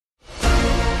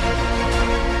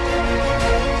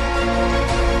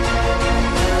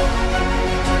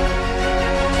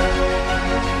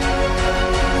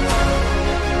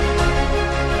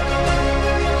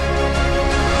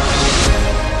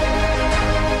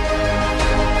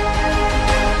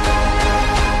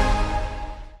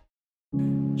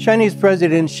Chinese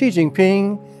President Xi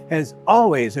Jinping has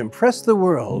always impressed the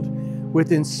world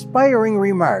with inspiring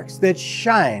remarks that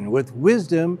shine with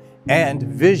wisdom and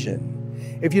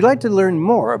vision. If you'd like to learn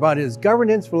more about his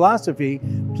governance philosophy,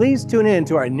 please tune in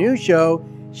to our new show,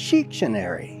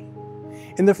 Xictionary.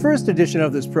 In the first edition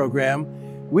of this program,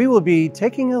 we will be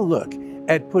taking a look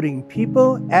at putting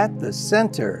people at the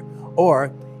center,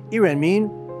 or 以人民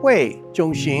为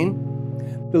中心.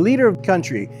 The leader of the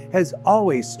country has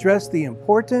always stressed the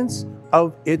importance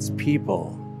of its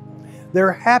people.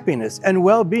 Their happiness and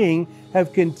well-being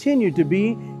have continued to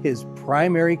be his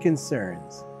primary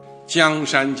concerns. 江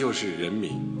山就是人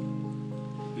民，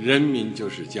人民就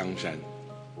是江山。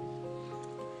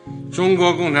中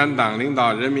国共产党领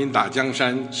导人民打江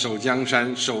山，守江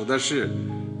山，守的是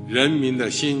人民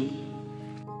的心。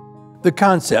 The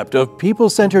concept of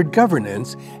people-centered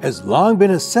governance has long been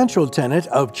a central tenet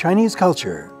of Chinese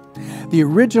culture. The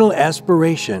original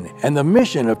aspiration and the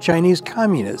mission of Chinese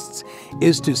communists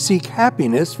is to seek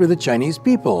happiness for the Chinese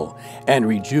people and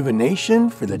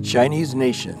rejuvenation for the Chinese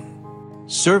nation.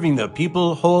 Serving the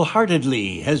people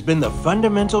wholeheartedly has been the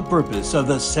fundamental purpose of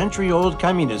the century-old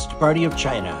Communist Party of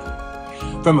China.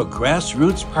 From a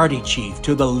grassroots party chief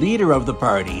to the leader of the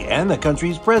party and the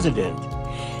country's president,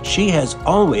 Xi has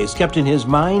always kept in his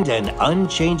mind an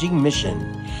unchanging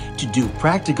mission to do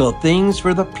practical things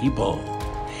for the people.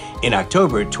 In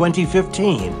October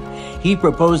 2015, he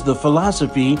proposed the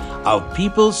philosophy of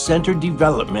people-centered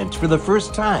development for the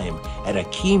first time at a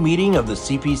key meeting of the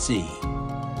CPC.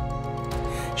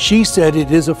 Xi said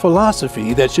it is a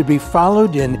philosophy that should be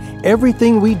followed in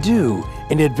everything we do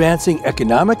in advancing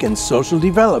economic and social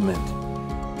development.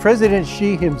 President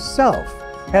Xi himself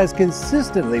has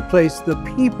consistently placed the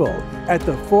people at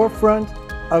the forefront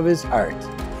of his heart.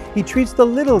 He treats the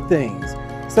little things,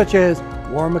 such as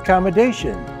warm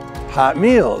accommodation, hot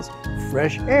meals,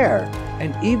 fresh air,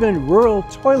 and even rural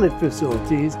toilet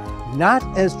facilities, not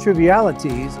as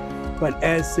trivialities, but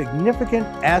as significant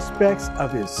aspects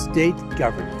of his state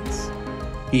governance.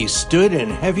 He stood in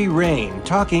heavy rain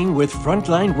talking with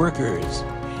frontline workers.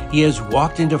 He has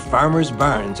walked into farmers'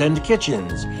 barns and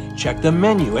kitchens, checked the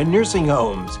menu in nursing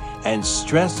homes, and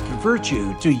stressed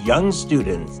virtue to young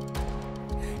students.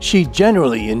 She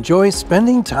generally enjoys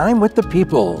spending time with the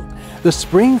people. The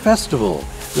Spring Festival,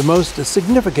 the most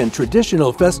significant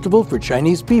traditional festival for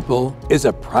Chinese people, is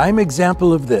a prime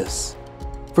example of this.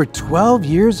 For 12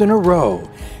 years in a row,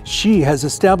 Xi has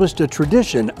established a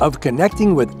tradition of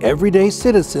connecting with everyday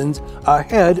citizens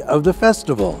ahead of the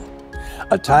festival,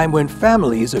 a time when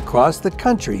families across the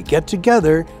country get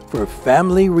together for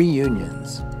family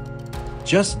reunions.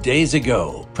 Just days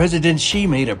ago, President Xi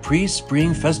made a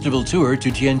pre-Spring Festival tour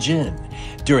to Tianjin,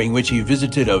 during which he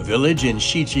visited a village in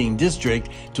Xiqing district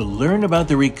to learn about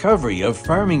the recovery of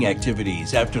farming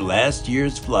activities after last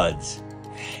year's floods.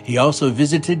 He also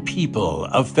visited people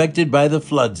affected by the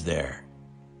floods there.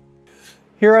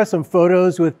 Here are some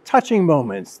photos with touching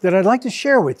moments that I'd like to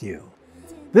share with you.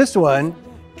 This one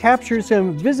captures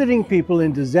him visiting people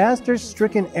in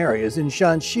disaster-stricken areas in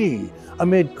Shanxi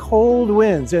amid cold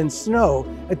winds and snow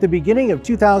at the beginning of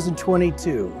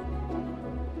 2022.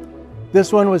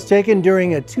 This one was taken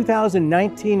during a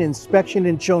 2019 inspection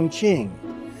in Chongqing.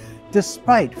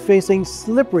 Despite facing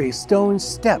slippery stone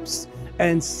steps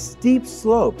and steep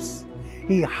slopes,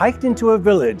 he hiked into a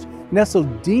village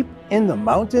nestled deep in the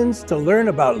mountains to learn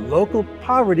about local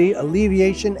poverty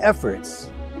alleviation efforts.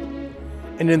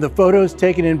 And in the photos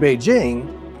taken in Beijing,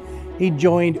 he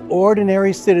joined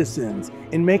ordinary citizens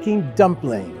in making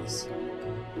dumplings,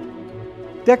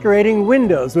 decorating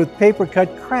windows with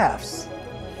paper-cut crafts,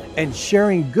 and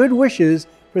sharing good wishes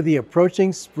for the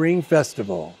approaching Spring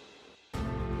Festival.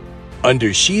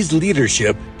 Under Xi's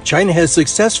leadership, China has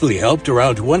successfully helped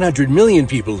around 100 million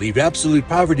people leave absolute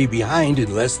poverty behind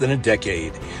in less than a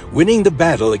decade, winning the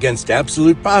battle against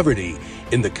absolute poverty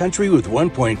in the country with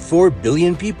 1.4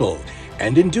 billion people,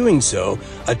 and in doing so,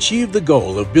 achieved the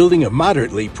goal of building a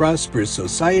moderately prosperous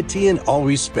society in all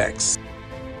respects.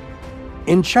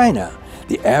 In China,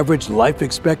 the average life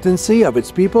expectancy of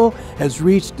its people has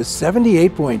reached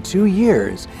 78.2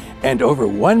 years, and over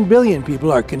 1 billion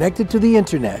people are connected to the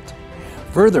internet.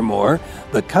 Furthermore,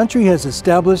 the country has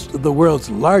established the world's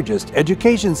largest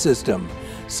education system,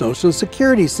 social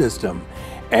security system,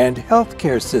 and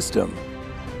healthcare system.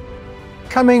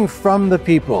 Coming from the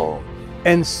people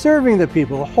and serving the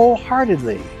people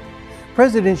wholeheartedly,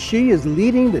 President Xi is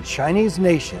leading the Chinese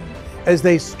nation as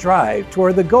they strive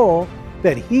toward the goal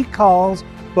that he calls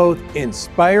both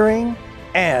inspiring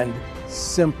and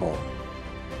simple.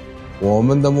 我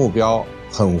们的目标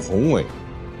很宏伟，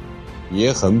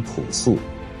也很朴素。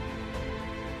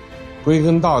归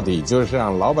根到底就是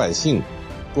让老百姓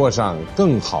过上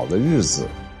更好的日子。